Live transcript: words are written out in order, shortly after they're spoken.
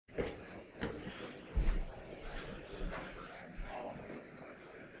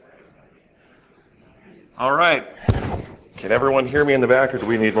All right. Can everyone hear me in the back, or do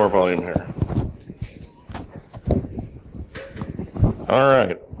we need more volume here? All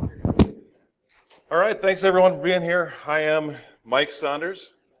right. All right, thanks everyone for being here. I am Mike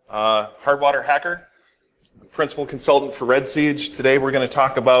Saunders, hardwater hacker, principal consultant for Red Siege. Today we're going to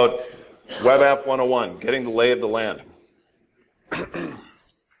talk about Web App 101, getting the lay of the land.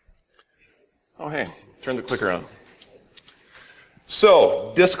 Oh, hey, turn the clicker on.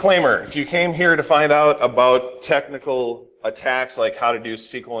 So, disclaimer, if you came here to find out about technical attacks like how to do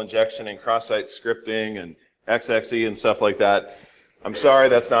SQL injection and cross-site scripting and XXE and stuff like that, I'm sorry,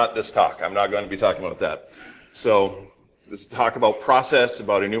 that's not this talk. I'm not going to be talking about that. So, this is talk about process,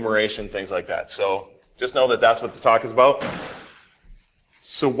 about enumeration, things like that. So, just know that that's what the talk is about.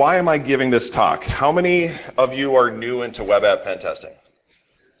 So, why am I giving this talk? How many of you are new into web app pen testing?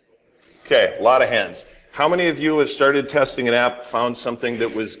 Okay, a lot of hands. How many of you have started testing an app, found something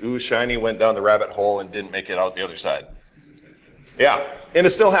that was ooh shiny, went down the rabbit hole and didn't make it out the other side? Yeah, and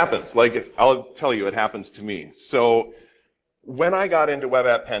it still happens. Like, I'll tell you, it happens to me. So when I got into web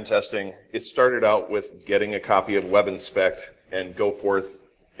app pen testing, it started out with getting a copy of Web Inspect and go forth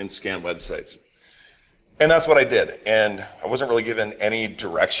and scan websites. And that's what I did. And I wasn't really given any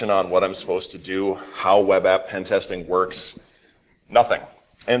direction on what I'm supposed to do, how web app pen testing works, nothing.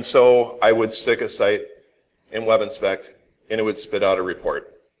 And so I would stick a site in Web Inspect, and it would spit out a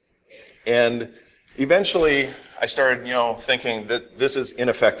report. And eventually, I started, thinking that this is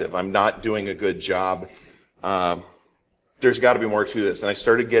ineffective. I'm not doing a good job. There's got to be more to this. And I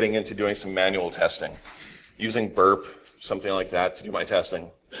started getting into doing some manual testing, using Burp, something like that, to do my testing.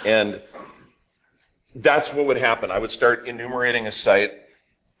 And that's what would happen. I would start enumerating a site.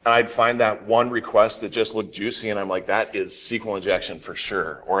 I'd find that one request that just looked juicy, and I'm like, that is SQL injection for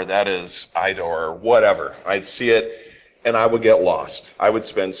sure, or that is IDOR, or whatever. I'd see it, and I would get lost. I would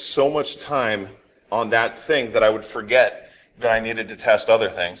spend so much time on that thing that I would forget that I needed to test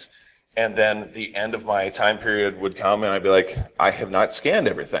other things. And then the end of my time period would come, and I'd be like, I have not scanned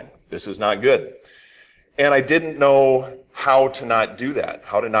everything. This is not good. And I didn't know how to not do that,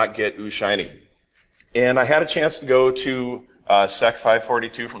 how to not get ooh shiny. And I had a chance to go to Sec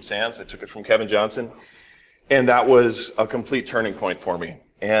 542 from SANS. I took it from Kevin Johnson, and that was a complete turning point for me.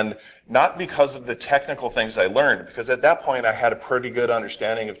 And not because of the technical things I learned, because at that point I had a pretty good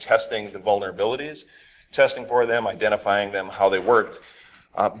understanding of testing the vulnerabilities, testing for them, identifying them, how they worked,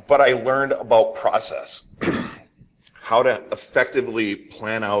 but I learned about process, how to effectively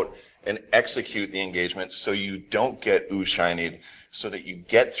plan out and execute the engagement so you don't get ooh shinied, so that you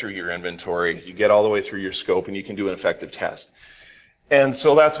get through your inventory, you get all the way through your scope, and you can do an effective test. And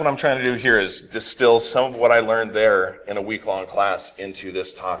so that's what I'm trying to do here, is distill some of what I learned there in a week-long class into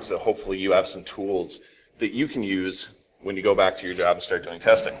this talk, so hopefully you have some tools that you can use when you go back to your job and start doing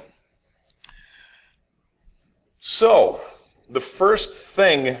testing. So, the first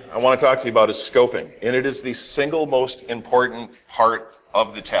thing I want to talk to you about is scoping, and it is the single most important part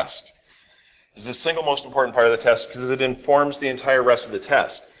of the test. It's the single most important part of the test because it informs the entire rest of the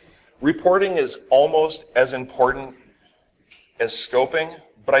test. Reporting is almost as important as scoping,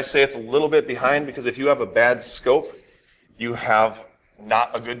 but I say it's a little bit behind because if you have a bad scope, you have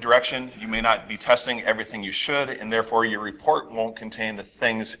not a good direction, you may not be testing everything you should, and therefore your report won't contain the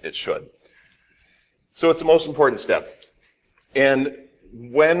things it should. So it's the most important step. And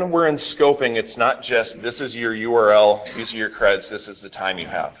when we're in scoping, it's not just this is your URL, these are your creds, this is the time you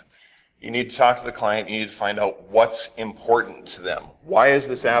have. You need to talk to the client, you need to find out what's important to them. Why is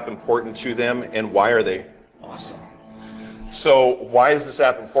this app important to them, and why are they awesome? So why is this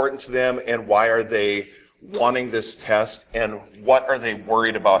app important to them, and why are they wanting this test, and what are they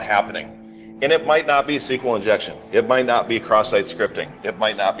worried about happening? And it might not be SQL injection. It might not be cross-site scripting. It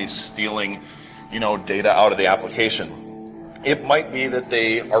might not be stealing, data out of the application. It might be that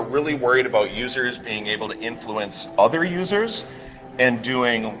they are really worried about users being able to influence other users and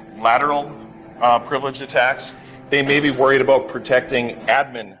doing lateral privilege attacks. They may be worried about protecting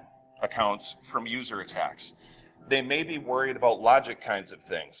admin accounts from user attacks. They may be worried about logic kinds of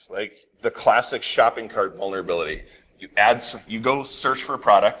things, like the classic shopping cart vulnerability. You go search for a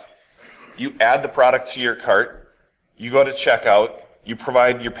product, you add the product to your cart, you go to checkout, you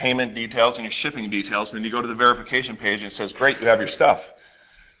provide your payment details and your shipping details, and then you go to the verification page and it says, great, you have your stuff.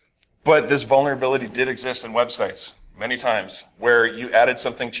 But this vulnerability did exist in websites many times, where you added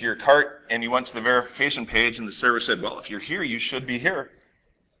something to your cart and you went to the verification page and the server said, well, if you're here, you should be here.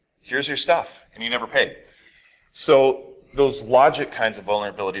 Here's your stuff, and you never paid. So those logic kinds of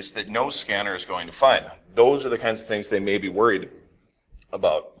vulnerabilities that no scanner is going to find, those are the kinds of things they may be worried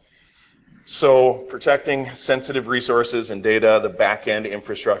about. So protecting sensitive resources and data, the back-end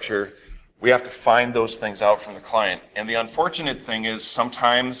infrastructure, We have to find those things out from the client. And the unfortunate thing is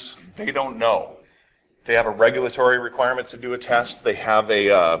sometimes they don't know. They have a regulatory requirement to do a test. They have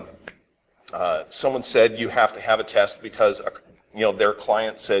someone said you have to have a test because their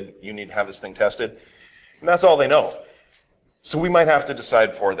client said you need to have this thing tested. And that's all they know. So we might have to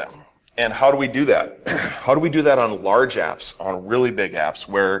decide for them. And how do we do that? How do we do that on large apps, on really big apps,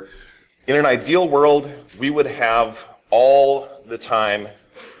 where in an ideal world, we would have all the time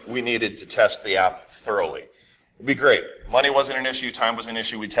we needed to test the app thoroughly. It'd be great. Money wasn't an issue, time was an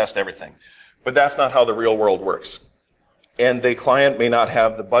issue, we'd test everything. But that's not how the real world works. And the client may not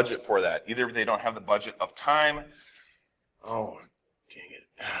have the budget for that. Either they don't have the budget of time. Oh, dang it.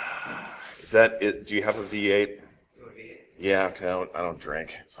 Is that it? Do you have a V8? Yeah, because I don't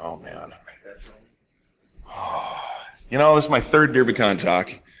drink. Oh, man. Oh. This is my third DerbyCon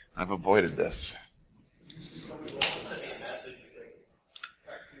talk. I've avoided this.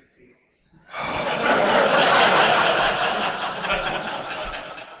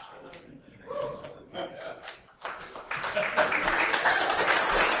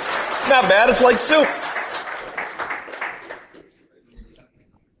 It's not bad. It's like soup.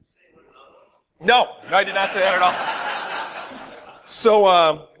 No, I did not say that at all.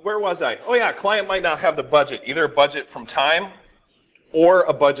 So where was I? Oh yeah, client might not have the budget, either a budget from time or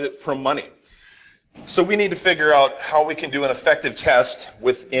a budget from money. So we need to figure out how we can do an effective test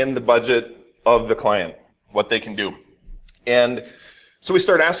within the budget of the client, what they can do. And so we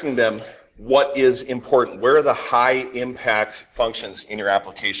start asking them what is important. Where are the high impact functions in your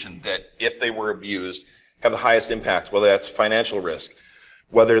application that if they were abused have the highest impact, whether that's financial risk,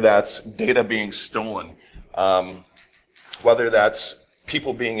 whether that's data being stolen, whether that's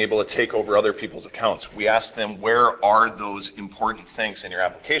people being able to take over other people's accounts. We ask them, where are those important things in your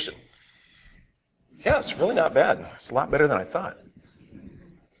application? Yeah, it's really not bad. It's a lot better than I thought.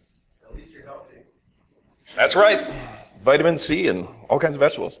 At least you're healthy. That's right. Vitamin C and all kinds of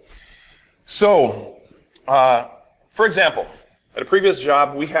vegetables. So, for example, at a previous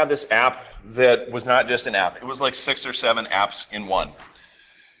job, we had this app that was not just an app. It was like 6 or 7 apps in one.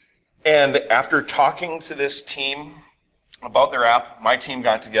 And after talking to this team about their app, my team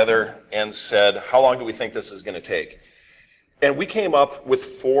got together and said, how long do we think this is going to take? And we came up with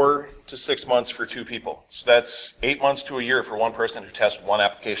 4 to 6 months for 2 people. So that's 8 months to a year for one person to test one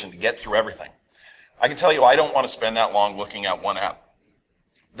application to get through everything. I can tell you, I don't want to spend that long looking at one app.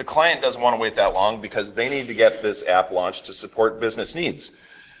 The client doesn't want to wait that long because they need to get this app launched to support business needs.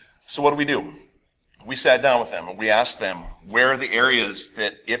 So what do? We sat down with them and we asked them where are the areas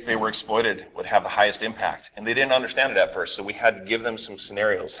that if they were exploited would have the highest impact. And they didn't understand it at first, so we had to give them some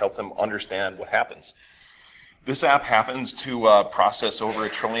scenarios, help them understand what happens. This app happens to process over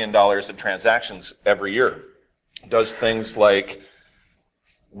 $1 trillion of transactions every year. It does things like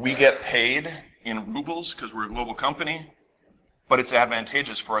we get paid in rubles because we're a global company, but it's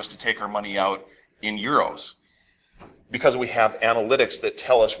advantageous for us to take our money out in euros because we have analytics that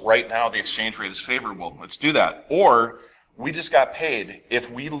tell us right now the exchange rate is favorable. Let's do that. Or we just got paid. If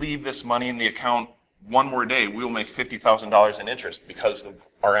we leave this money in the account one more day, we'll make $50,000 in interest because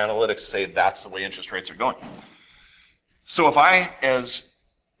our analytics say that's the way interest rates are going. So if I, as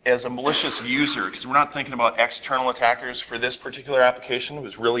a malicious user, because we're not thinking about external attackers for this particular application, it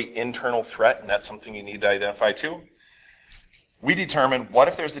was really internal threat, and that's something you need to identify too. We determine what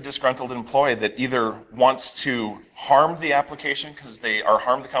if there's a disgruntled employee that either wants to harm the application or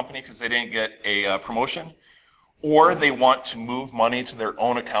harm the company because they didn't get a promotion, or they want to move money to their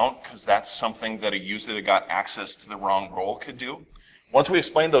own account because that's something that a user that got access to the wrong role could do. Once we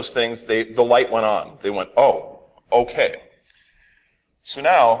explained those things, the light went on. They went, oh, okay. So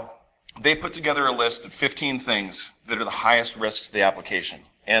now they put together a list of 15 things that are the highest risks to the application.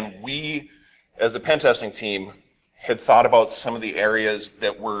 And we, as a pen testing team, had thought about some of the areas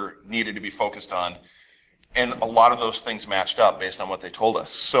that were needed to be focused on. And a lot of those things matched up based on what they told us.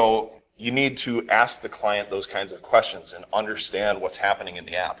 So you need to ask the client those kinds of questions and understand what's happening in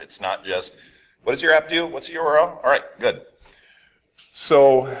the app. It's not just, what does your app do? What's the URL? All right, good.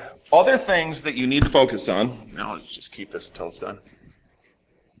 So other things that you need to focus on, now let's just keep this until it's done.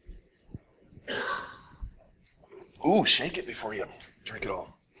 Ooh, shake it before you drink it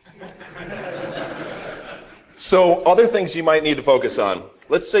all. So other things you might need to focus on.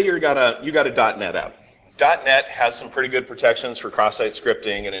 Let's say you got a .NET app. .NET has some pretty good protections for cross-site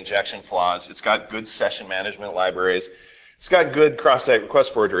scripting and injection flaws. It's got good session management libraries. It's got good cross-site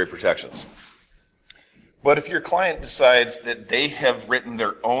request forgery protections. But if your client decides that they have written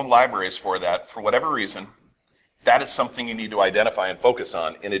their own libraries for that, for whatever reason, that is something you need to identify and focus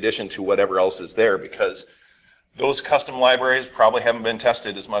on in addition to whatever else is there, because Those custom libraries probably haven't been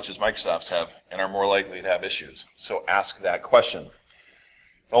tested as much as Microsoft's have and are more likely to have issues. So ask that question.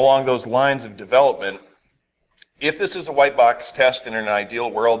 Along those lines of development, if this is a white box test in an ideal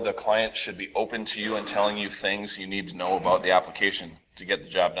world, the client should be open to you and telling you things you need to know about the application to get the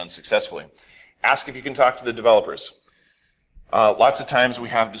job done successfully. Ask if you can talk to the developers. Lots of times we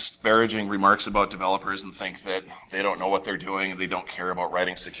have disparaging remarks about developers and think that they don't know what they're doing and they don't care about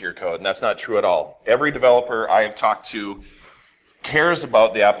writing secure code, and that's not true at all. Every developer I have talked to cares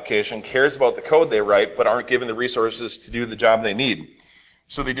about the application, cares about the code they write, but aren't given the resources to do the job they need.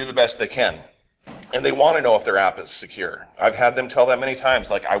 So they do the best they can. And they want to know if their app is secure. I've had them tell that many times,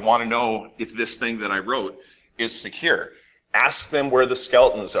 like, I want to know if this thing that I wrote is secure. Ask them where the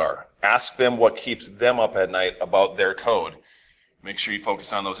skeletons are. Ask them what keeps them up at night about their code. Make sure you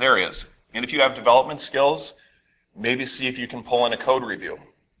focus on those areas. And if you have development skills, maybe see if you can pull in a code review.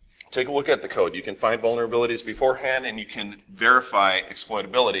 Take a look at the code. You can find vulnerabilities beforehand, and you can verify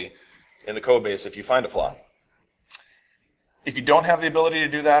exploitability in the code base if you find a flaw. If you don't have the ability to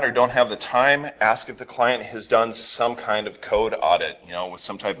do that or don't have the time, ask if the client has done some kind of code audit, with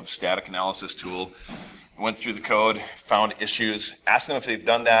some type of static analysis tool. Went through the code, found issues. Ask them if they've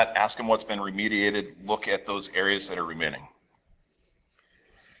done that. Ask them what's been remediated. Look at those areas that are remaining.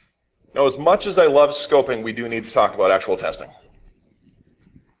 Now, as much as I love scoping, we do need to talk about actual testing.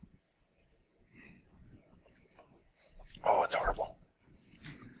 Oh, it's horrible.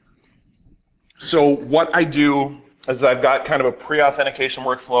 So what I do is I've got kind of a pre-authentication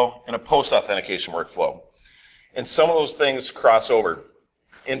workflow and a post-authentication workflow. And some of those things cross over.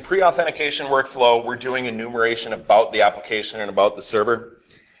 In pre-authentication workflow, we're doing enumeration about the application and about the server.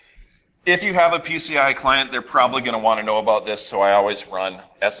 If you have a PCI client, they're probably going to want to know about this, so I always run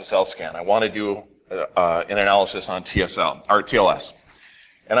SSL scan. I want to do an analysis on TSL or TLS.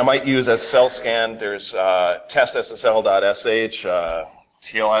 And I might use SSL scan. There's testssl.sh,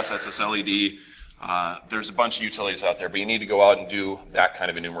 TLS, SSLED. There's a bunch of utilities out there, but you need to go out and do that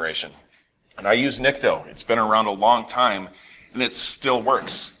kind of enumeration. And I use Nikto. It's been around a long time, and it still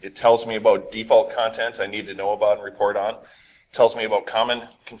works. It tells me about default content I need to know about and report on. It tells me about common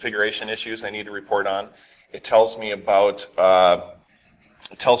configuration issues I need to report on. It tells me about common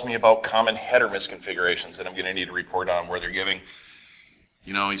header misconfigurations that I'm going to need to report on, where they're giving,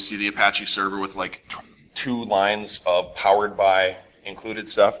 you see the Apache server with like 2 lines of powered by included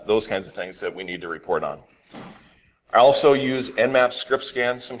stuff, those kinds of things that we need to report on. I also use Nmap script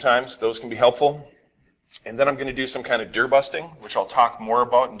scans sometimes. Those can be helpful. And then I'm going to do some kind of dir busting, which I'll talk more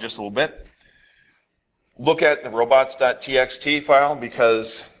about in just a little bit. Look at the robots.txt file,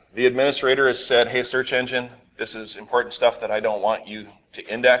 because the administrator has said, hey, search engine, this is important stuff that I don't want you to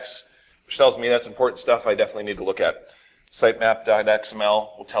index, which tells me that's important stuff I definitely need to look at.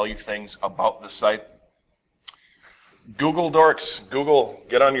 Sitemap.xml will tell you things about the site. Google Dorks. Google,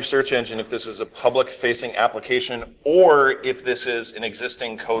 get on your search engine if this is a public-facing application or if this is an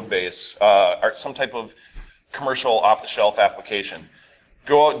existing code base or some type of commercial off-the-shelf application.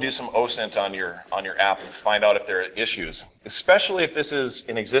 Go out and do some OSINT on your app and find out if there are issues, especially if this is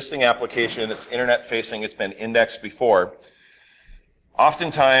an existing application that's internet-facing, it's been indexed before.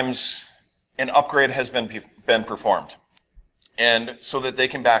 Oftentimes, an upgrade has been performed. And so that they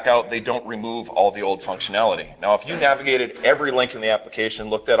can back out, they don't remove all the old functionality. Now, if you navigated every link in the application,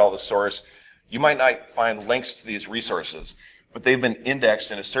 looked at all the source, you might not find links to these resources, but they've been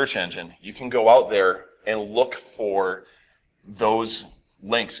indexed in a search engine. You can go out there and look for those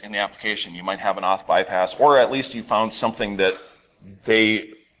links in the application. You might have an auth bypass, or at least you found something that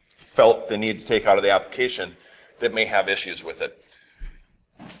they felt the need to take out of the application that may have issues with it.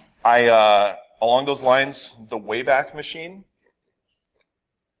 Along those lines, the Wayback Machine.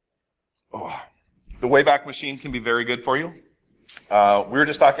 The Wayback Machine can be very good for you. We were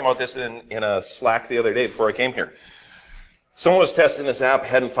just talking about this in a Slack the other day before I came here. Someone was testing this app,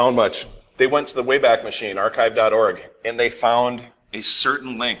 hadn't found much. They went to the Wayback Machine, archive.org, and they found a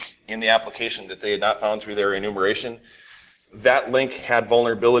certain link in the application that they had not found through their enumeration. That link had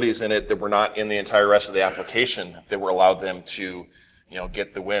vulnerabilities in it that were not in the entire rest of the application that were allowed them to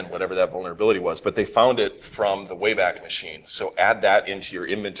get the win, whatever that vulnerability was. But they found it from the Wayback Machine. So add that into your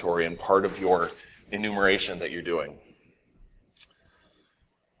inventory and part of your enumeration that you're doing.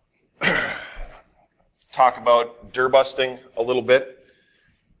 Talk about dir busting a little bit.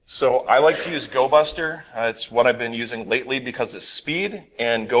 So I like to use GoBuster. It's what I've been using lately because it's speed,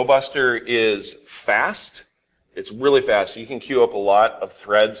 and GoBuster is fast. It's really fast. You can queue up a lot of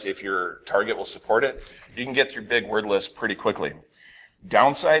threads if your target will support it. You can get through big word lists pretty quickly.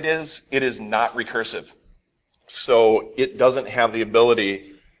 Downside is it is not recursive. So it doesn't have the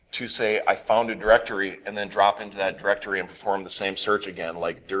ability to say, I found a directory, and then drop into that directory and perform the same search again,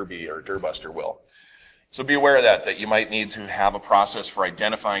 like Derby or Dirbuster will. So be aware of that you might need to have a process for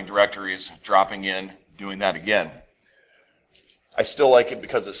identifying directories, dropping in, doing that again. I still like it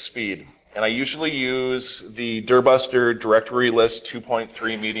because of speed. And I usually use the Dirbuster directory list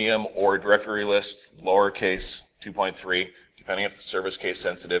 2.3 medium or directory list lowercase 2.3, depending if the server's case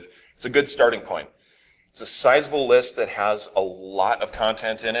sensitive. It's a good starting point. It's a sizable list that has a lot of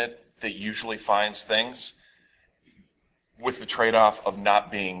content in it that usually finds things, with the trade-off of not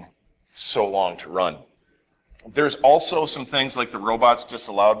being so long to run. There's also some things like the Robots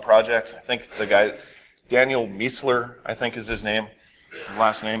Disallowed project. I think the guy, Daniel Miesler, I think is his name, his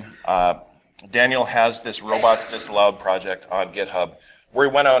last name. Daniel has this Robots Disallowed project on GitHub, where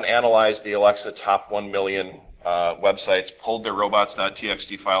he went out and analyzed the Alexa top 1 million websites, pulled their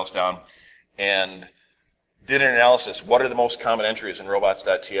robots.txt files down, and did an analysis. What are the most common entries in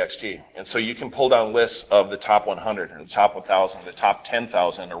robots.txt? And so you can pull down lists of the top 100 or the top 1,000, the top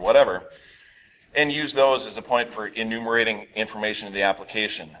 10,000 or whatever, and use those as a point for enumerating information in the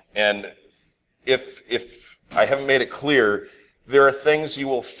application. And if I haven't made it clear, there are things you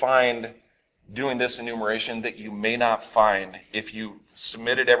will find doing this enumeration that you may not find if you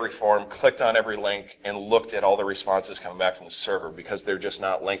submitted every form, clicked on every link, and looked at all the responses coming back from the server, because they're just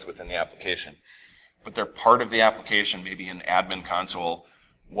not linked within the application. But they're part of the application, maybe an admin console,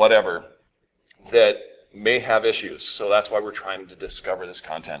 whatever, that may have issues. So that's why we're trying to discover this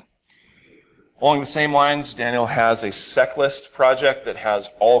content. Along the same lines, Daniel has a SecList project that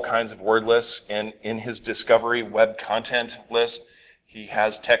has all kinds of word lists, and in his discovery web content list, he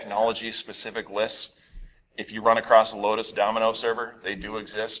has technology-specific lists. If you run across a Lotus Domino server, they do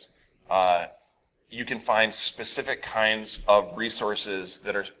exist. You can find specific kinds of resources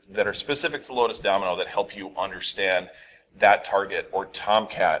that are specific to Lotus Domino that help you understand that target, or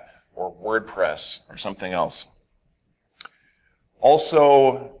Tomcat, or WordPress, or something else.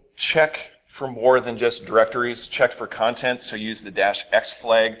 Also, check for more than just directories. Check for content, so use the -x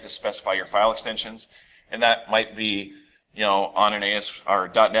flag to specify your file extensions, and that might be, you know, on an AS or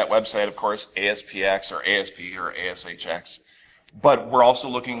 .NET website, of course, ASPX or ASP or ASHX. But we're also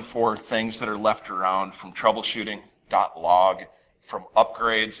looking for things that are left around from troubleshooting, .log, from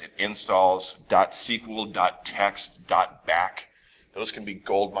upgrades and installs, .SQL, .text, .back. Those can be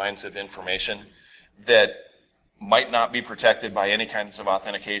gold mines of information that might not be protected by any kinds of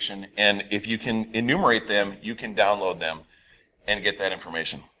authentication. And if you can enumerate them, you can download them and get that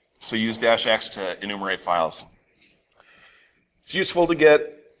information. So use -x to enumerate files. It's useful to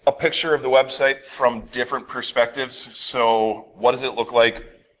get a picture of the website from different perspectives. So what does it look like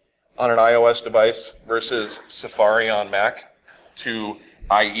on an iOS device versus Safari on Mac to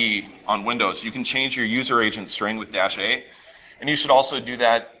IE on Windows? You can change your user agent string with -A, and you should also do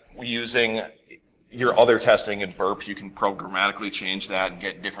that using your other testing in Burp. You can programmatically change that and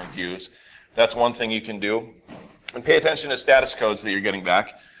get different views. That's one thing you can do. And pay attention to status codes that you're getting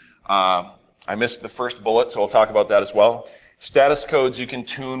back. I missed the first bullet, so I'll talk about that as well. Status codes you can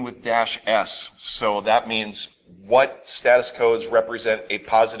tune with -S. So that means what status codes represent a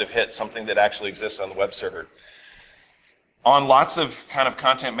positive hit, something that actually exists on the web server. On lots of kind of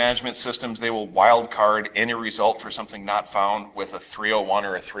content management systems, they will wildcard any result for something not found with a 301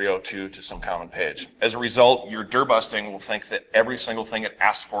 or a 302 to some common page. As a result, your dirbusting will think that every single thing it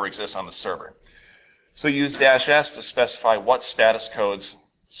asked for exists on the server. So use -S to specify what status codes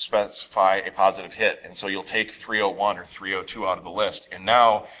specify a positive hit. And so you'll take 301 or 302 out of the list. And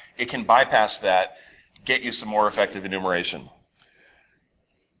now it can bypass that, get you some more effective enumeration.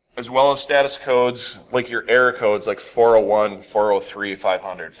 As well as status codes, like your error codes, like 401, 403,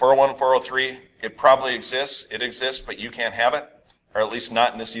 500. 401, 403, it probably exists. It exists, but you can't have it, or at least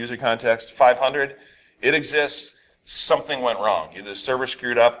not in this user context. 500, it exists. Something went wrong. Either the server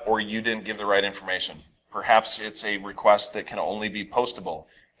screwed up or you didn't give the right information. Perhaps it's a request that can only be postable,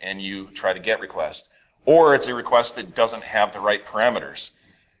 and you try to get request. Or it's a request that doesn't have the right parameters.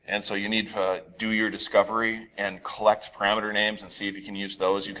 And so you need to do your discovery and collect parameter names and see if you can use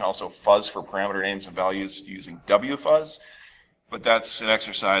those. You can also fuzz for parameter names and values using wfuzz, but that's an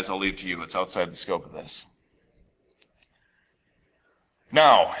exercise I'll leave to you. It's outside the scope of this.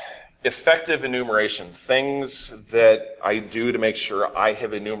 Now, effective enumeration, things that I do to make sure I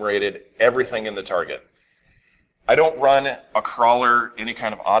have enumerated everything in the target. I don't run a crawler, any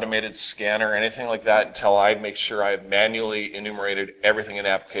kind of automated scanner, anything like that until I make sure I have manually enumerated everything in the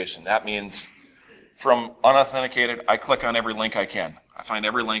application. That means from unauthenticated, I click on every link I can. I find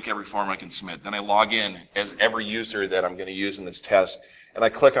every link, every form I can submit. Then I log in as every user that I'm going to use in this test, and I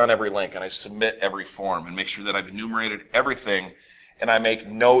click on every link and I submit every form and make sure that I've enumerated everything and I make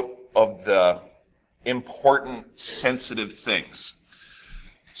note of the important, sensitive things.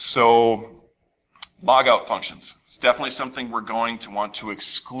 So, logout functions. It's definitely something we're going to want to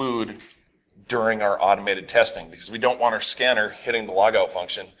exclude during our automated testing because we don't want our scanner hitting the logout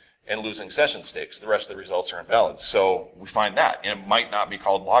function and losing session stakes. The rest of the results are invalid. So we find that, and it might not be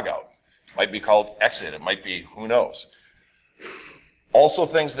called logout. It might be called exit. It might be, who knows. Also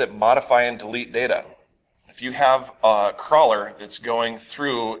things that modify and delete data. If you have a crawler that's going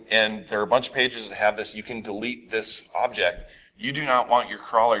through and there are a bunch of pages that have this, you can delete this object. You do not want your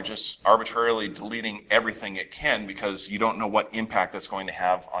crawler just arbitrarily deleting everything it can because you don't know what impact that's going to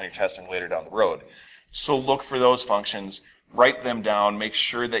have on your testing later down the road. So look for those functions, write them down, make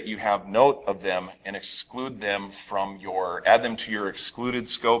sure that you have note of them and exclude them from your, add them to your excluded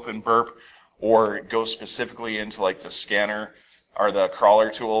scope in burp, or go specifically into like the scanner or the crawler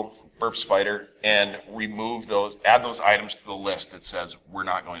tool, burp spider, and remove those, add those items to the list that says we're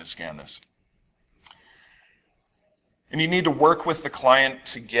not going to scan this. And you need to work with the client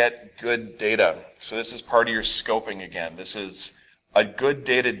to get good data. So this is part of your scoping again. This is a good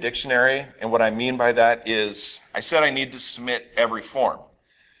data dictionary, and what I mean by that is, I said I need to submit every form.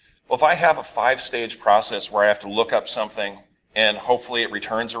 Well, if I have a 5-stage process where I have to look up something and hopefully it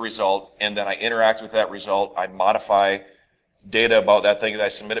returns a result, and then I interact with that result, I modify data about that thing, and I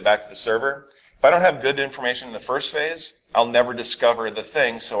submit it back to the server. If I don't have good information in the first phase, I'll never discover the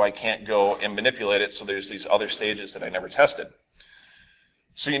thing, so I can't go and manipulate it, so there's these other stages that I never tested.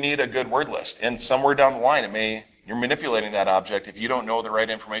 So you need a good word list, and somewhere down the line, you're manipulating that object. If you don't know the right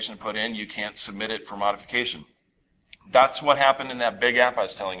information to put in, you can't submit it for modification. That's what happened in that big app I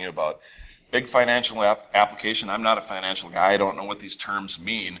was telling you about. Big financial application. I'm not a financial guy. I don't know what these terms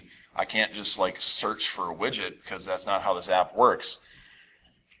mean. I can't just like search for a widget because that's not how this app works.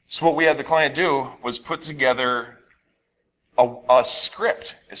 So what we had the client do was put together a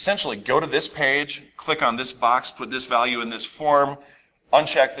script. Essentially, go to this page, click on this box, put this value in this form,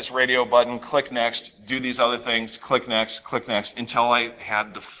 uncheck this radio button, click next, do these other things, click next, until I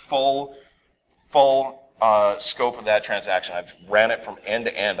had the full scope of that transaction. I've ran it from end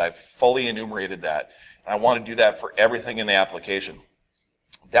to end. I've fully enumerated that. And I want to do that for everything in the application.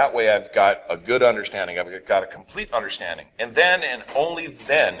 That way I've got a good understanding. I've got a complete understanding. And then, and only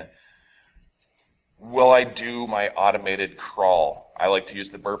then, will I do my automated crawl. I like to use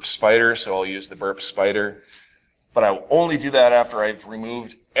the burp spider, so I'll use the burp spider. But I will only do that after I've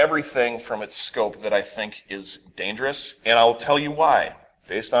removed everything from its scope that I think is dangerous. And I'll tell you why,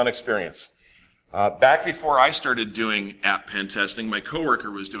 based on experience. Back before I started doing app pen testing, my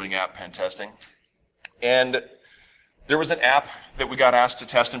coworker was doing app pen testing. And there was an app that we got asked to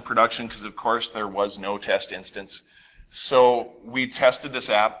test in production because, of course, there was no test instance. So we tested this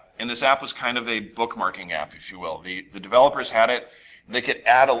app, and this app was kind of a bookmarking app, if you will. The developers had it. They could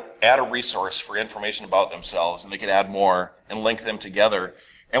add a resource for information about themselves, and they could add more and link them together.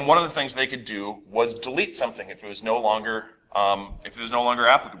 And one of the things they could do was delete something if it was no longer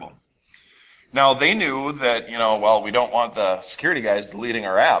applicable. Now they knew that, well, we don't want the security guys deleting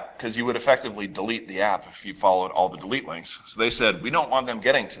our app because you would effectively delete the app if you followed all the delete links. So they said, we don't want them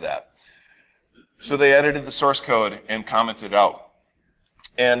getting to that. So they edited the source code and commented out.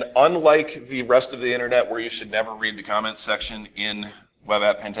 And unlike the rest of the internet where you should never read the comments section in web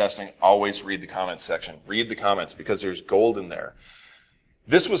app pen testing, always read the comments section. Read the comments because there's gold in there.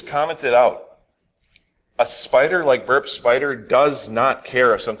 This was commented out. A spider like Burp Spider does not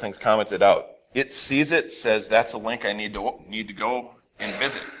care if something's commented out. It sees it, says that's a link I need to go and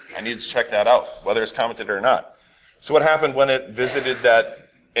visit. I need to check that out, whether it's commented or not. So what happened when it visited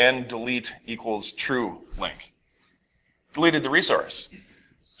that end delete equals true link? Deleted the resource.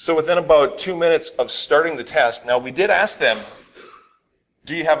 So within about 2 minutes of starting the test, now we did ask them,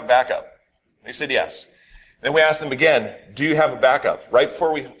 do you have a backup? They said yes. Then we asked them again, do you have a backup? Right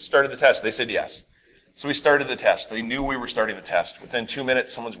before we started the test, they said yes. So we started the test. They knew we were starting the test. Within 2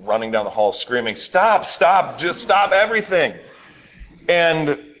 minutes, someone's running down the hall screaming, stop, stop, just stop everything.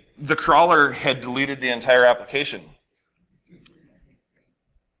 And the crawler had deleted the entire application.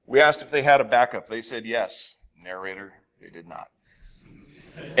 We asked if they had a backup. They said yes. Narrator, they did not.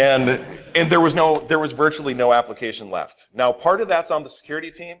 And there was virtually no application left. Now, part of that's on the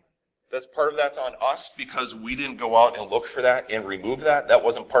security team. Part of that's on us because we didn't go out and look for that and remove that. That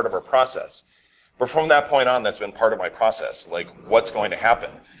wasn't part of our process. But from that point on, that's been part of my process, like what's going to happen.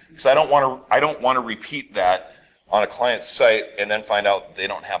 Because I don't want to repeat that on a client's site and then find out they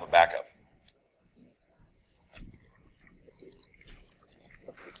don't have a backup.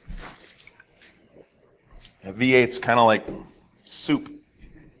 V8's kind of like soup,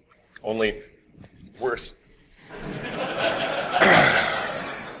 only worse.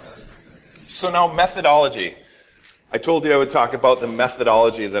 So now methodology. I told you I would talk about the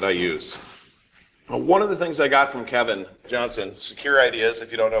methodology that I use. Well, one of the things I got from Kevin Johnson, Secure Ideas,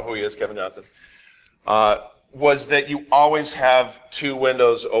 if you don't know who he is, Kevin Johnson, was that you always have two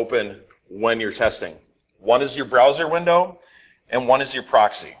windows open when you're testing. One is your browser window, and one is your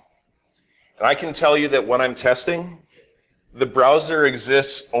proxy. And I can tell you that when I'm testing, the browser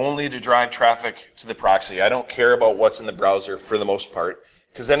exists only to drive traffic to the proxy. I don't care about what's in the browser for the most part,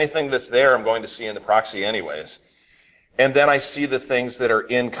 because anything that's there I'm going to see in the proxy anyways. And then I see the things that are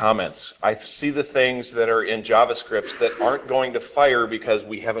in comments. I see the things that are in JavaScript that aren't going to fire because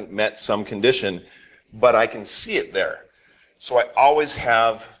we haven't met some condition, but I can see it there. So I always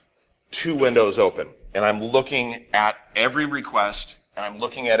have two windows open, and I'm looking at every request, and I'm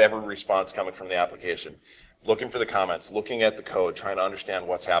looking at every response coming from the application, looking for the comments, looking at the code, trying to understand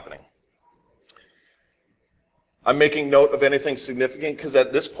what's happening. I'm making note of anything significant because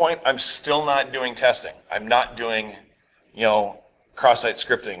at this point, I'm still not doing testing. I'm not doing, cross-site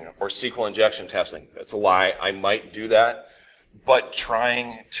scripting or SQL injection testing. That's a lie. I might do that, but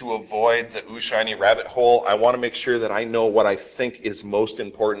trying to avoid the ooh shiny rabbit hole, I want to make sure that I know what I think is most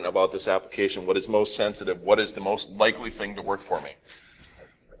important about this application, what is most sensitive, what is the most likely thing to work for me.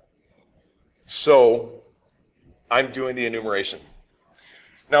 So I'm doing the enumeration.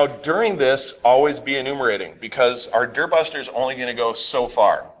 Now, during this, always be enumerating because our dirbuster is only going to go so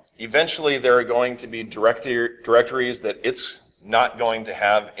far. Eventually, there are going to be directories that it's not going to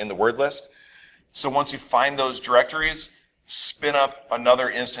have in the word list. So once you find those directories, spin up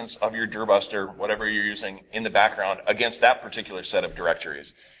another instance of your dirbuster, whatever you're using, in the background against that particular set of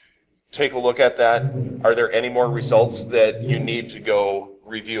directories. Take a look at that. Are there any more results that you need to go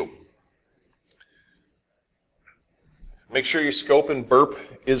review? Make sure your scope and burp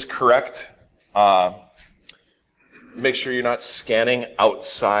is correct. Make sure you're not scanning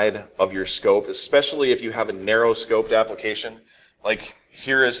outside of your scope, especially if you have a narrow scoped application. Like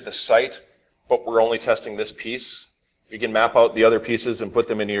here is the site, but we're only testing this piece. If you can map out the other pieces and put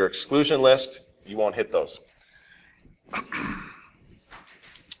them in your exclusion list, you won't hit those.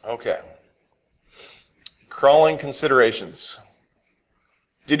 Okay. Crawling considerations.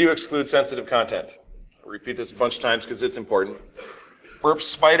 Did you exclude sensitive content? I'll repeat this a bunch of times because it's important. Burp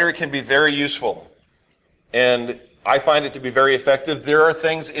Spider can be very useful, and I find it to be very effective. There are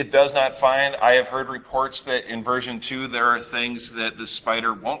things it does not find. I have heard reports that in version 2 there are things that the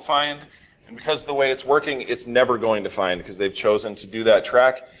spider won't find, and because of the way it's working, it's never going to find because they've chosen to do that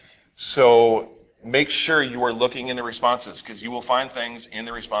track. So make sure you are looking in the responses because you will find things in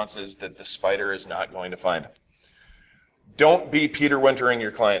the responses that the spider is not going to find. Don't be Peter Wintering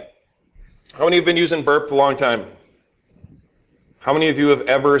your client. How many have been using Burp a long time? How many of you have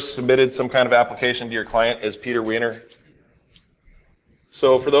ever submitted some kind of application to your client as Peter Wiener?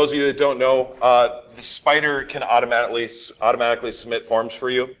 So for those of you that don't know, the spider can automatically submit forms for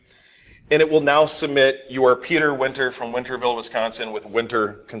you. And it will now submit your Peter Winter from Winterville, Wisconsin with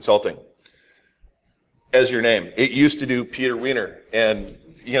Winter Consulting as your name. It used to do Peter Wiener. And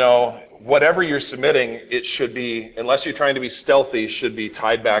whatever you're submitting, it should be, unless you're trying to be stealthy, should be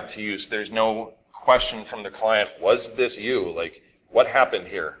tied back to you. So there's no question from the client, was this you? Like, what happened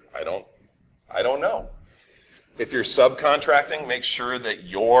here? I don't know. If you're subcontracting, make sure that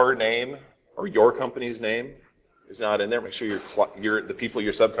your name or your company's name is not in there. Make sure the people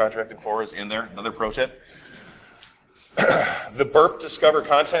you're subcontracting for is in there. Another pro tip. The Burp Discover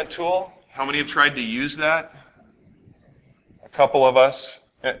Content tool. How many have tried to use that? A couple of us.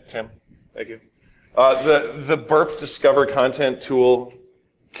 Tim, thank you. The Burp Discover Content tool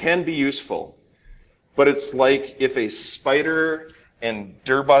can be useful, but it's like if a spider and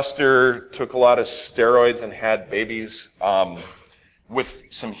dirbuster took a lot of steroids and had babies with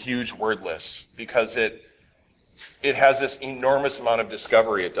some huge word lists, because it has this enormous amount of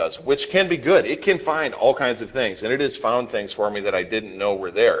discovery it does, which can be good. It can find all kinds of things, and it has found things for me that I didn't know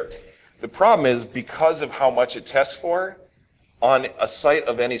were there. The problem is, because of how much it tests for, on a site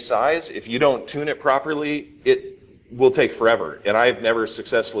of any size, if you don't tune it properly, it will take forever. And I've never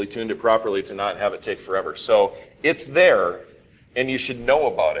successfully tuned it properly to not have it take forever. So it's there, and you should know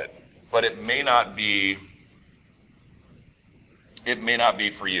about it, but it may not be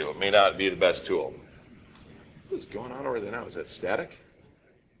for you. It may not be the best tool. What is going on over there now? Is that static?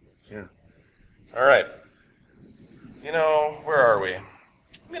 Yeah. All right. Where are we?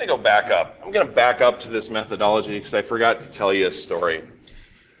 I'm going to go back up. I'm going to back up to this methodology because I forgot to tell you a story.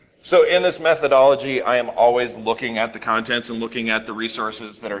 So in this methodology, I am always looking at the contents and looking at the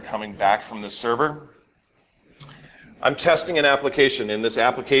resources that are coming back from the server. I'm testing an application. In this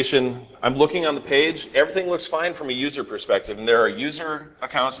application, I'm looking on the page. Everything looks fine from a user perspective, and there are user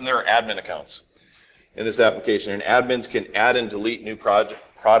accounts and there are admin accounts in this application. And admins can add and delete new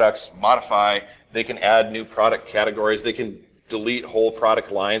products, modify. They can add new product categories. They can delete whole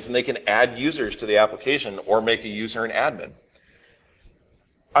product lines, and they can add users to the application or make a user an admin.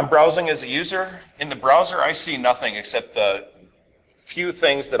 I'm browsing as a user. In the browser, I see nothing except the few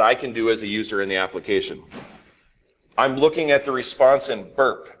things that I can do as a user in the application. I'm looking at the response in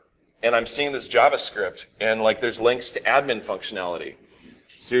burp, and I'm seeing this JavaScript, and like there's links to admin functionality.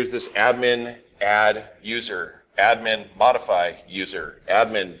 So here's this admin add user, admin modify user,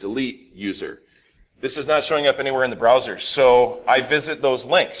 admin delete user. This is not showing up anywhere in the browser, so I visit those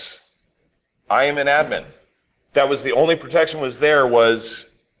links. I am an admin. That was the only protection was there was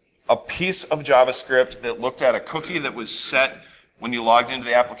a piece of JavaScript that looked at a cookie that was set when you logged into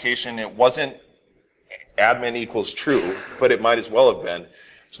the application. It wasn't admin equals true, but it might as well have been.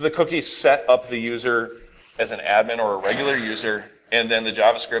 So the cookie set up the user as an admin or a regular user, and then the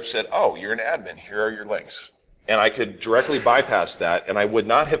JavaScript said, oh, you're an admin, here are your links. And I could directly bypass that, and I would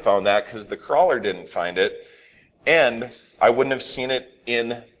not have found that because the crawler didn't find it, and I wouldn't have seen it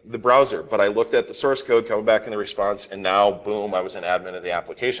in the browser. But I looked at the source code coming back in the response, and now, boom, I was an admin of the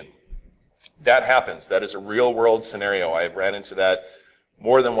application. That happens. That is a real-world scenario. I have ran into that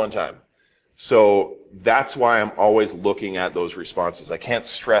more than one time. So that's why I'm always looking at those responses. I can't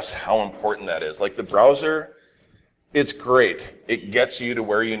stress how important that is. Like the browser, it's great. It gets you to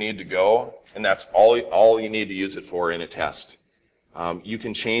where you need to go, and that's all you need to use it for in a test. You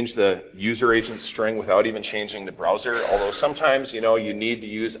can change the user agent string without even changing the browser, although sometimes you need to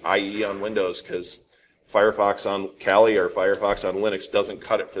use IE on Windows because Firefox on Kali or Firefox on Linux doesn't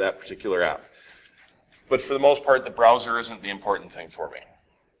cut it for that particular app. But for the most part, the browser isn't the important thing for me.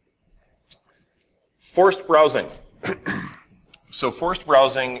 Forced browsing. So forced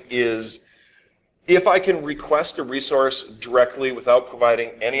browsing is if I can request a resource directly without providing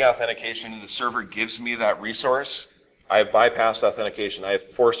any authentication and the server gives me that resource, I have bypassed authentication. I have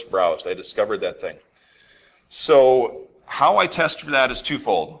forced browsed. I discovered that thing. So how I test for that is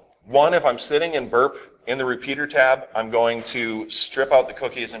twofold. One, if I'm sitting in burp in the repeater tab, I'm going to strip out the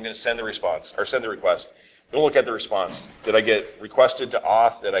cookies. I'm going to send the response or send the request. I'm going to look at the response. Did I get requested to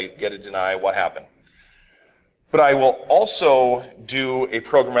auth? Did I get a deny? What happened? But I will also do a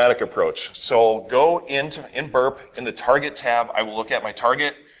programmatic approach. So go in burp, in the target tab, I will look at my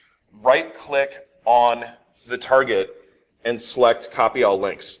target, right click on the target and select copy all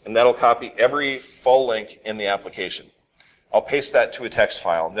links. And that'll copy every full link in the application. I'll paste that to a text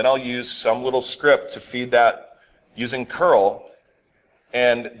file. Then I'll use some little script to feed that using curl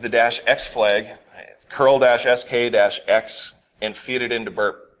and the -x flag, curl-sk-x, and feed it into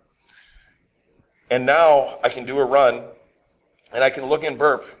burp. And now I can do a run, and I can look in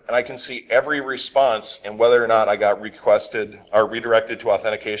burp, and I can see every response and whether or not I got requested or redirected to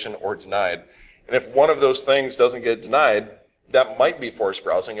authentication or denied. And if one of those things doesn't get denied, that might be forced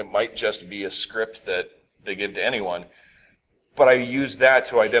browsing. It might just be a script that they give to anyone. But I use that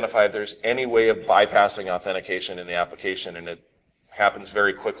to identify if there's any way of bypassing authentication in the application, and it happens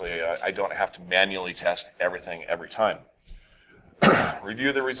very quickly. I don't have to manually test everything every time.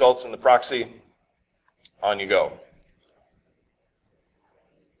 Review the results in the proxy. On you go.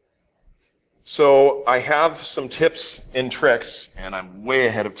 So I have some tips and tricks, and I'm way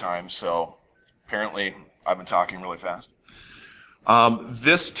ahead of time, so apparently I've been talking really fast.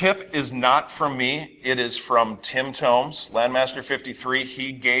 This tip is not from me. It is from Tim Tomes, Landmaster 53.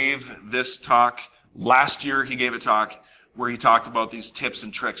 He gave this talk last year. He gave a talk where he talked about these tips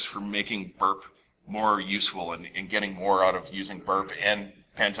and tricks for making burp more useful and getting more out of using burp and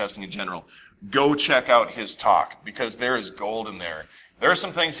pen testing in general. Go check out his talk because there is gold in there. There are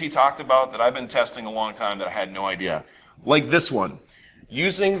some things he talked about that I've been testing a long time that I had no idea. Like this one,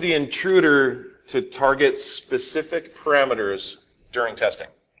 using the intruder to target specific parameters during testing.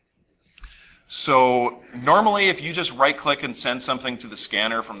 So normally if you just right click and send something to the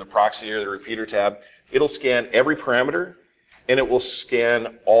scanner from the proxy or the repeater tab, it'll scan every parameter and it will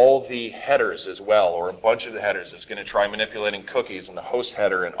scan all the headers as well, or a bunch of the headers. It's going to try manipulating cookies and the host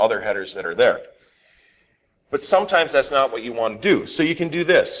header and other headers that are there. But sometimes that's not what you want to do. So you can do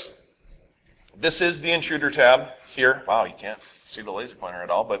this. This is the intruder tab here. Wow, you can't see the laser pointer at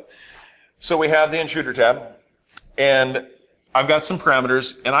all. But so we have the intruder tab, and I've got some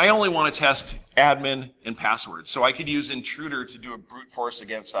parameters, and I only want to test admin and password. So I could use intruder to do a brute force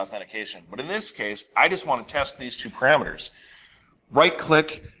against authentication. But in this case, I just want to test these two parameters. Right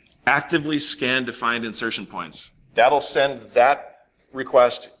click, actively scan defined insertion points. That'll send that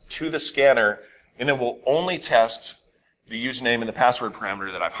request to the scanner, and it will only test the username and the password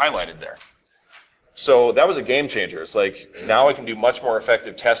parameter that I've highlighted there. So that was a game changer. It's like, now I can do much more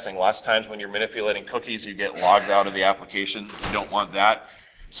effective testing. Lots of times when you're manipulating cookies, you get logged out of the application. You don't want that.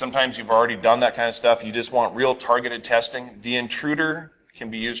 Sometimes you've already done that kind of stuff. You just want real targeted testing. The intruder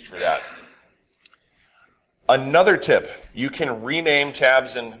can be used for that. Another tip, you can rename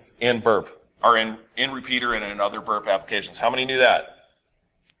tabs in Burp, or in Repeater and in other Burp applications. How many knew that?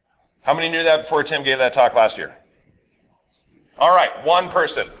 How many knew that before Tim gave that talk last year? All right, one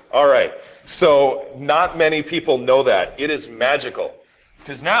person. All right. So not many people know that. It is magical.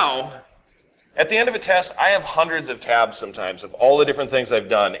 Because now, at the end of a test, I have hundreds of tabs sometimes of all the different things I've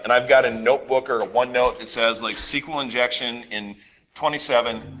done. And I've got a notebook or a OneNote that says like SQL injection in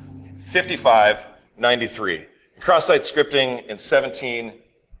 27, 55, 93. Cross-site scripting in 17,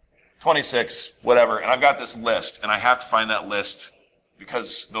 26, whatever. And I've got this list. And I have to find that list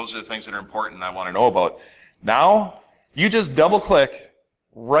because those are the things that are important and I want to know about. Now, you just double-click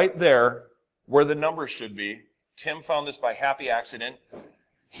right there where the number should be. Tim found this by happy accident.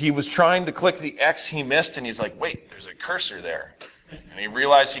 He was trying to click the X he missed, and he's like, wait, there's a cursor there. And he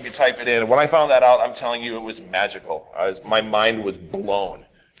realized he could type it in. And when I found that out, I'm telling you, it was magical. My mind was blown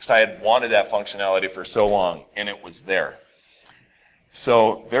because I had wanted that functionality for so long, and it was there.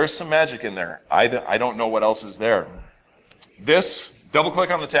 So there's some magic in there. I don't know what else is there. This, double-click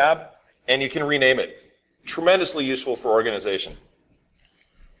on the tab, and you can rename it. Tremendously useful for organization.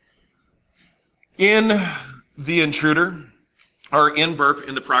 In the intruder, or in Burp,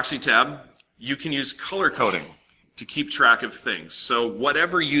 in the proxy tab, you can use color coding to keep track of things. So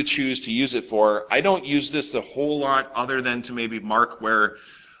whatever you choose to use it for, I don't use this a whole lot other than to maybe mark where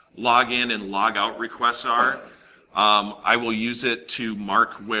login and log out requests are. I will use it to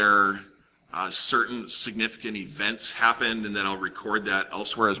mark where certain significant events happened, and then I'll record that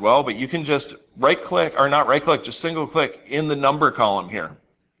elsewhere as well. But you can just right-click, or not right-click, just single-click in the number column here.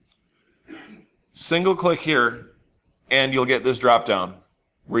 Single-click here, and you'll get this drop-down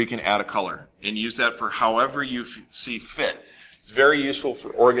where you can add a color and use that for however you see fit. It's very useful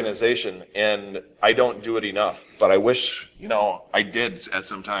for organization, and I don't do it enough. But I wish, I did at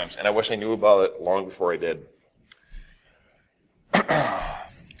some times, and I wish I knew about it long before I did.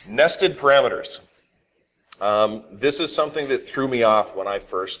 Nested parameters. This is something that threw me off when I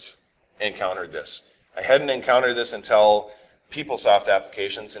first encountered this. I hadn't encountered this until PeopleSoft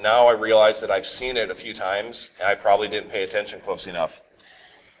applications, and now I realize that I've seen it a few times, and I probably didn't pay attention close enough.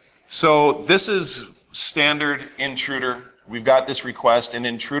 So this is standard intruder. We've got this request, and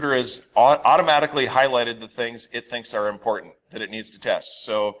intruder has automatically highlighted the things it thinks are important that it needs to test.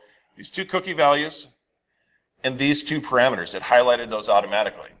 So these two cookie values and these two parameters, it highlighted those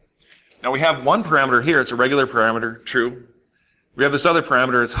automatically. Now we have one parameter here, it's a regular parameter, true. We have this other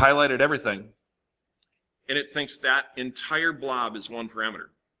parameter, it's highlighted everything, and it thinks that entire blob is one parameter.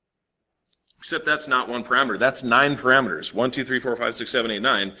 Except that's not one parameter, that's 9 parameters, 1, 2, 3, 4, 5, 6, 7, 8,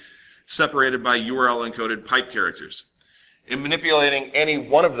 9, separated by URL encoded pipe characters. And manipulating any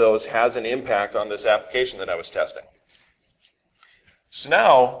one of those has an impact on this application that I was testing. So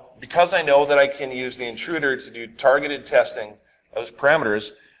now, because I know that I can use the intruder to do targeted testing of those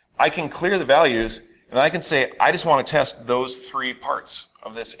parameters, I can clear the values, and I can say, I just want to test those 3 parts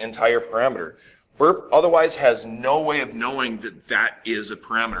of this entire parameter. Burp otherwise has no way of knowing that that is a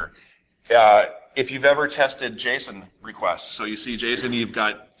parameter. If you've ever tested JSON requests, so you see JSON, you've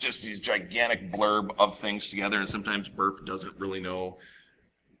got just these gigantic blurb of things together, and sometimes Burp doesn't really know.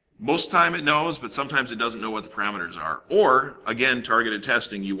 Most of the time it knows, but sometimes it doesn't know what the parameters are. Or, again, targeted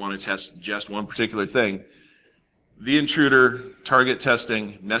testing, you want to test just one particular thing. The intruder, target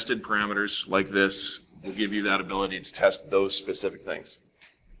testing, nested parameters like this will give you that ability to test those specific things.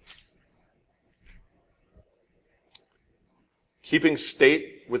 Keeping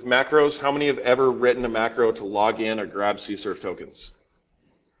state with macros. How many have ever written a macro to log in or grab CSRF tokens?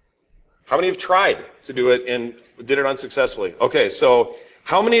 How many have tried to do it and did it unsuccessfully? Okay, so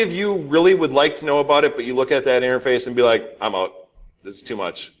how many of you really would like to know about it, but you look at that interface and be like, I'm out. This is too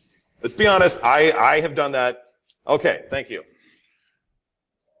much. Let's be honest, I have done that. Okay, thank you.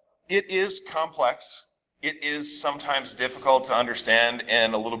 It is complex. It is sometimes difficult to understand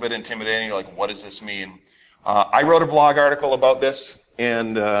and a little bit intimidating. You're like, what does this mean? I wrote a blog article about this,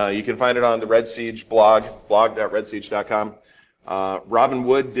 and you can find it on the Red Siege blog, blog.redsiege.com. Robin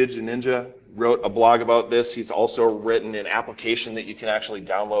Wood, DigiNinja, wrote a blog about this. He's also written an application that you can actually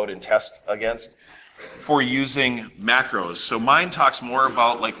download and test against for using macros. So mine talks more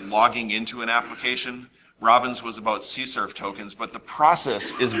about like logging into an application. Robin's was about CSRF tokens, but the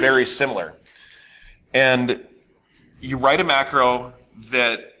process is very similar. And you write a macro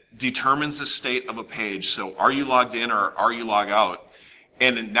that determines the state of a page. So are you logged in or are you logged out?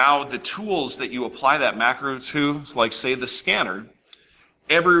 And now the tools that you apply that macro to, like say the scanner,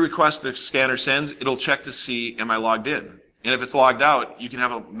 every request the scanner sends, it'll check to see, am I logged in? And if it's logged out, you can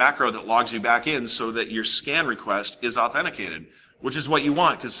have a macro that logs you back in so that your scan request is authenticated, which is what you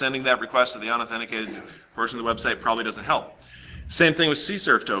want, because sending that request to the unauthenticated portion of the website probably doesn't help. Same thing with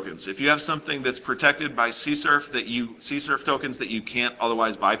CSRF tokens. If you have something that's protected by CSRF tokens that you can't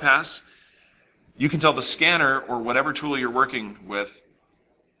otherwise bypass, you can tell the scanner or whatever tool you're working with,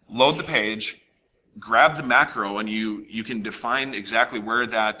 load the page, grab the macro, and you can define exactly where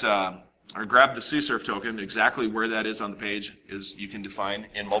that, or grab the CSRF token, exactly where that is on the page is you can define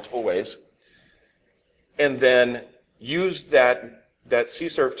in multiple ways. And then use that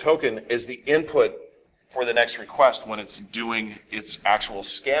CSRF token as the input for the next request when it's doing its actual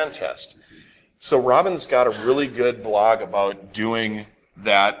scan test. So Robin's got a really good blog about doing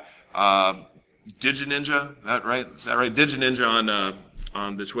that. DigiNinja, that right? Is that right? DigiNinja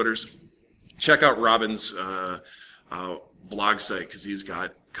on the Twitters. Check out Robin's blog site because he's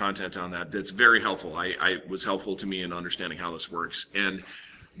got content on that that's very helpful. I was helpful to me in understanding how this works. And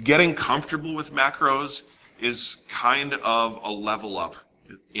getting comfortable with macros is kind of a level up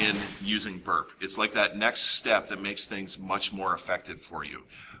in using Burp. It's like that next step that makes things much more effective for you.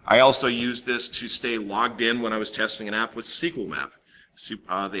 I also used this to stay logged in when I was testing an app with SQL Map.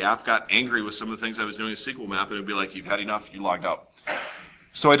 The app got angry with some of the things I was doing with SQL Map, and it would be like, you've had enough, you logged out.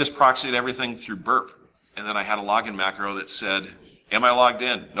 So I just proxied everything through Burp, and then I had a login macro that said, am I logged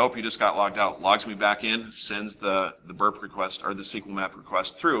in? Nope, you just got logged out. Logs me back in, sends the Burp request or the SQL Map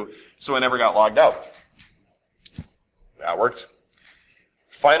request through, so I never got logged out. That worked.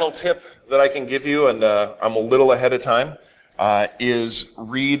 Final tip that I can give you, and I'm a little ahead of time, is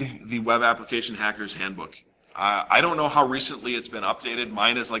read the Web Application Hacker's Handbook. I don't know how recently it's been updated.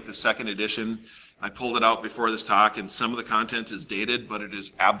 Mine is like the 2nd edition. I pulled it out before this talk, and some of the content is dated, but it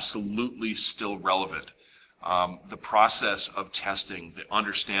is absolutely still relevant. The process of testing, the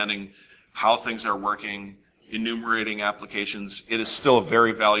understanding how things are working, enumerating applications, it is still a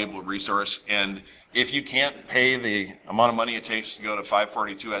very valuable resource. And if you can't pay the amount of money it takes to go to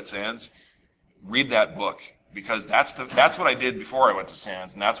 542 at SANS, read that book, because that's what I did before I went to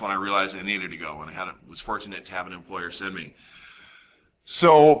SANS, and that's when I realized I needed to go, and was fortunate to have an employer send me.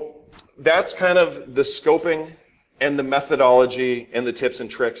 So that's kind of the scoping and the methodology and the tips and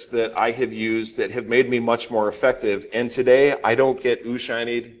tricks that I have used that have made me much more effective. And today, I don't get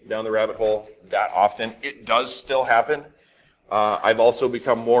ooh-shinied down the rabbit hole that often. It does still happen. I've also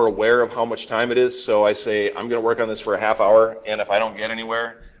become more aware of how much time it is, so I say, I'm going to work on this for a half hour, and if I don't get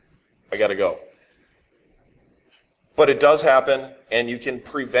anywhere, I got to go. But it does happen, and you can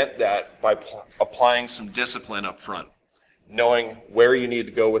prevent that by applying some discipline up front, knowing where you need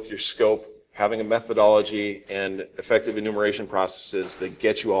to go with your scope, having a methodology and effective enumeration processes that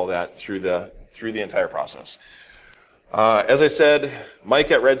get you all that through the entire process. As I said,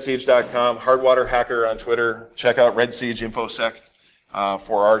 Mike at redsiege.com, Hardwater Hacker on Twitter. Check out Red Siege InfoSec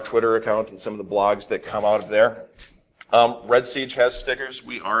for our Twitter account and some of the blogs that come out of there. Red Siege has stickers.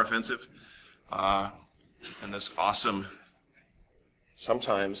 We are offensive. And this awesome,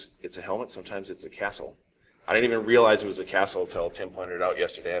 sometimes it's a helmet, sometimes it's a castle. I didn't even realize it was a castle until Tim pointed it out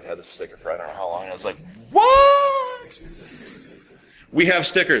yesterday. I've had this sticker for I don't know how long. I was like, what? We have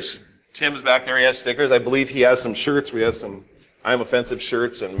stickers. Tim's back there, he has stickers. I believe he has some shirts. We have some I'm Offensive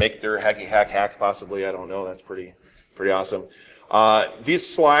shirts and Make Their Hacky Hack possibly. I don't know. That's pretty awesome.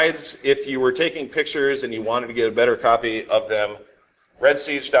 These slides, if you were taking pictures and you wanted to get a better copy of them,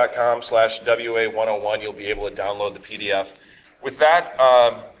 redsiege.com/WA101, you'll be able to download the PDF. With that,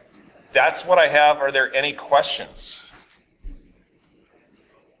 that's what I have. Are there any questions?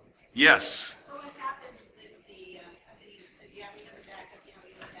 Yes. So what happens if the company said, yeah, we have a backup, yeah,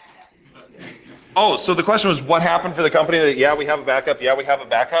 we have a backup? Oh, so the question was, what happened for the company that, yeah, we have a backup, yeah, we have a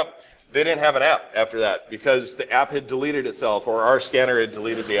backup? They didn't have an app after that because the app had deleted itself or our scanner had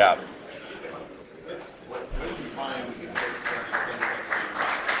deleted the app.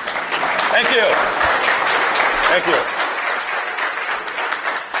 Thank you. Thank you.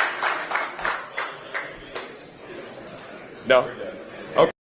 No.